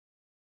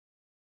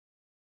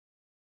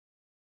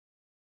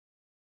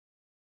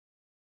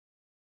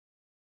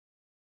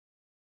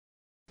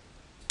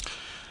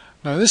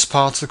Now in this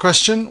part of the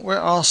question we're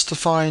asked to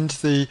find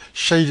the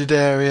shaded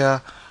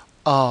area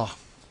R.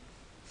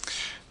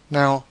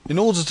 Now in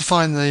order to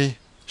find the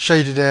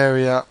shaded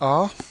area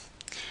R,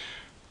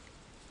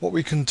 what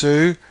we can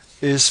do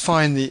is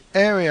find the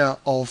area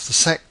of the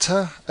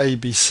sector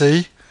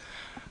ABC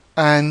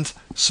and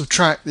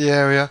subtract the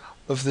area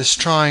of this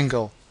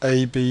triangle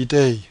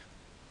ABD.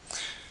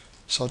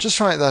 So I'll just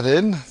write that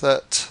in,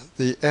 that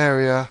the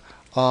area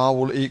R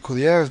will equal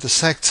the area of the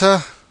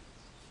sector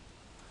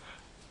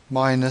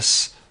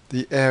minus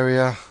the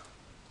area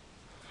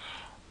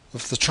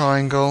of the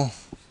triangle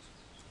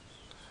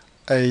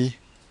ABD.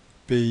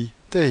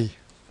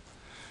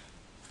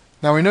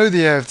 Now we know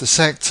the area of the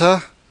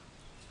sector.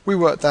 We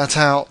worked that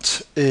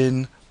out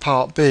in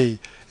part B.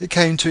 It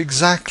came to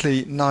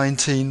exactly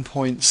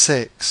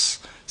 19.6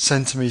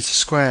 centimetre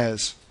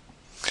squares.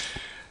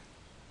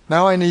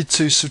 Now I need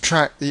to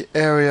subtract the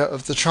area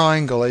of the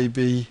triangle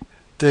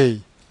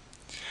ABD.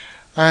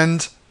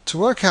 And to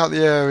work out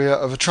the area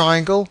of a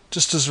triangle,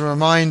 just as a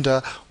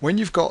reminder, when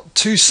you've got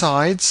two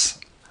sides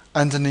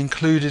and an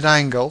included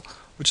angle,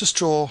 we'll just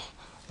draw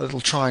a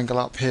little triangle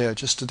up here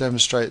just to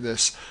demonstrate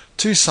this.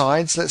 Two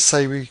sides, let's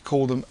say we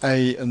call them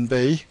A and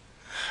B,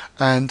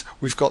 and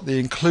we've got the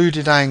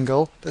included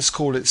angle, let's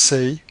call it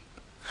C.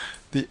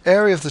 The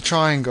area of the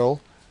triangle,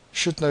 you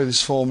should know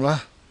this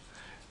formula,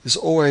 is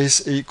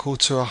always equal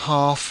to a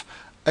half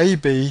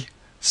AB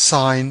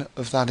sine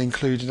of that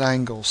included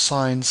angle,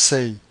 sine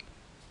C.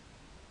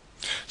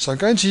 So I'm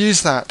going to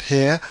use that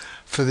here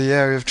for the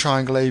area of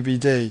triangle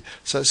ABD.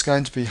 So it's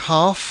going to be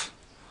half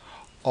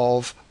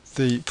of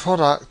the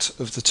product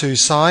of the two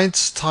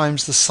sides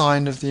times the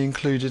sine of the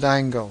included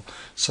angle.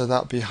 So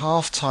that would be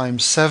half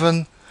times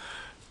 7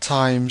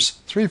 times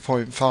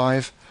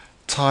 3.5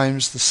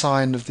 times the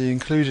sine of the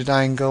included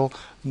angle,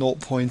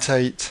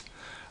 0.8,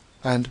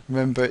 and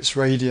remember it's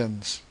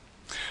radians.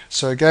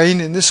 So again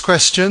in this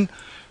question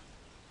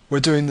we're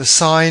doing the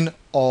sine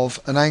of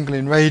an angle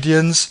in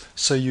radians,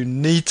 so you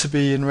need to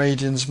be in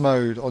radians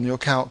mode on your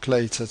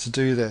calculator to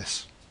do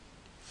this.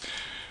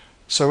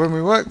 So when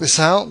we work this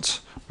out,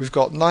 we've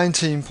got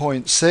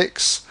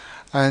 19.6,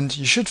 and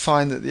you should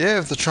find that the area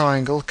of the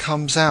triangle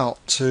comes out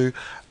to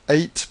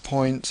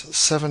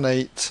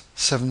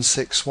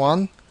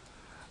 8.78761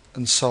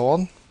 and so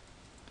on.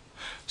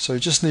 So we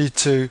just need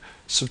to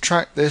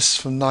subtract this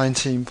from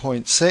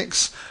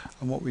 19.6,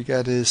 and what we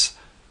get is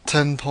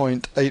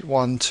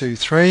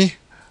 10.8123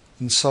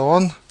 and so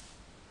on,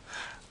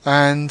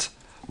 and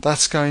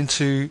that's going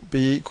to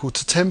be equal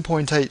to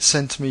 10.8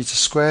 centimetre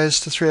squares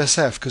to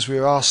 3SF, because we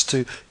were asked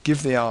to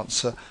give the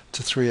answer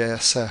to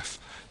 3SF.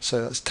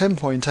 So that's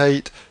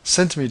 10.8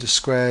 centimetre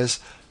squares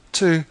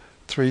to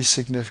 3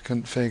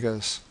 significant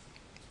figures.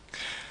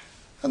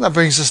 And that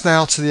brings us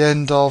now to the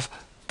end of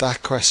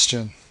that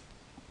question.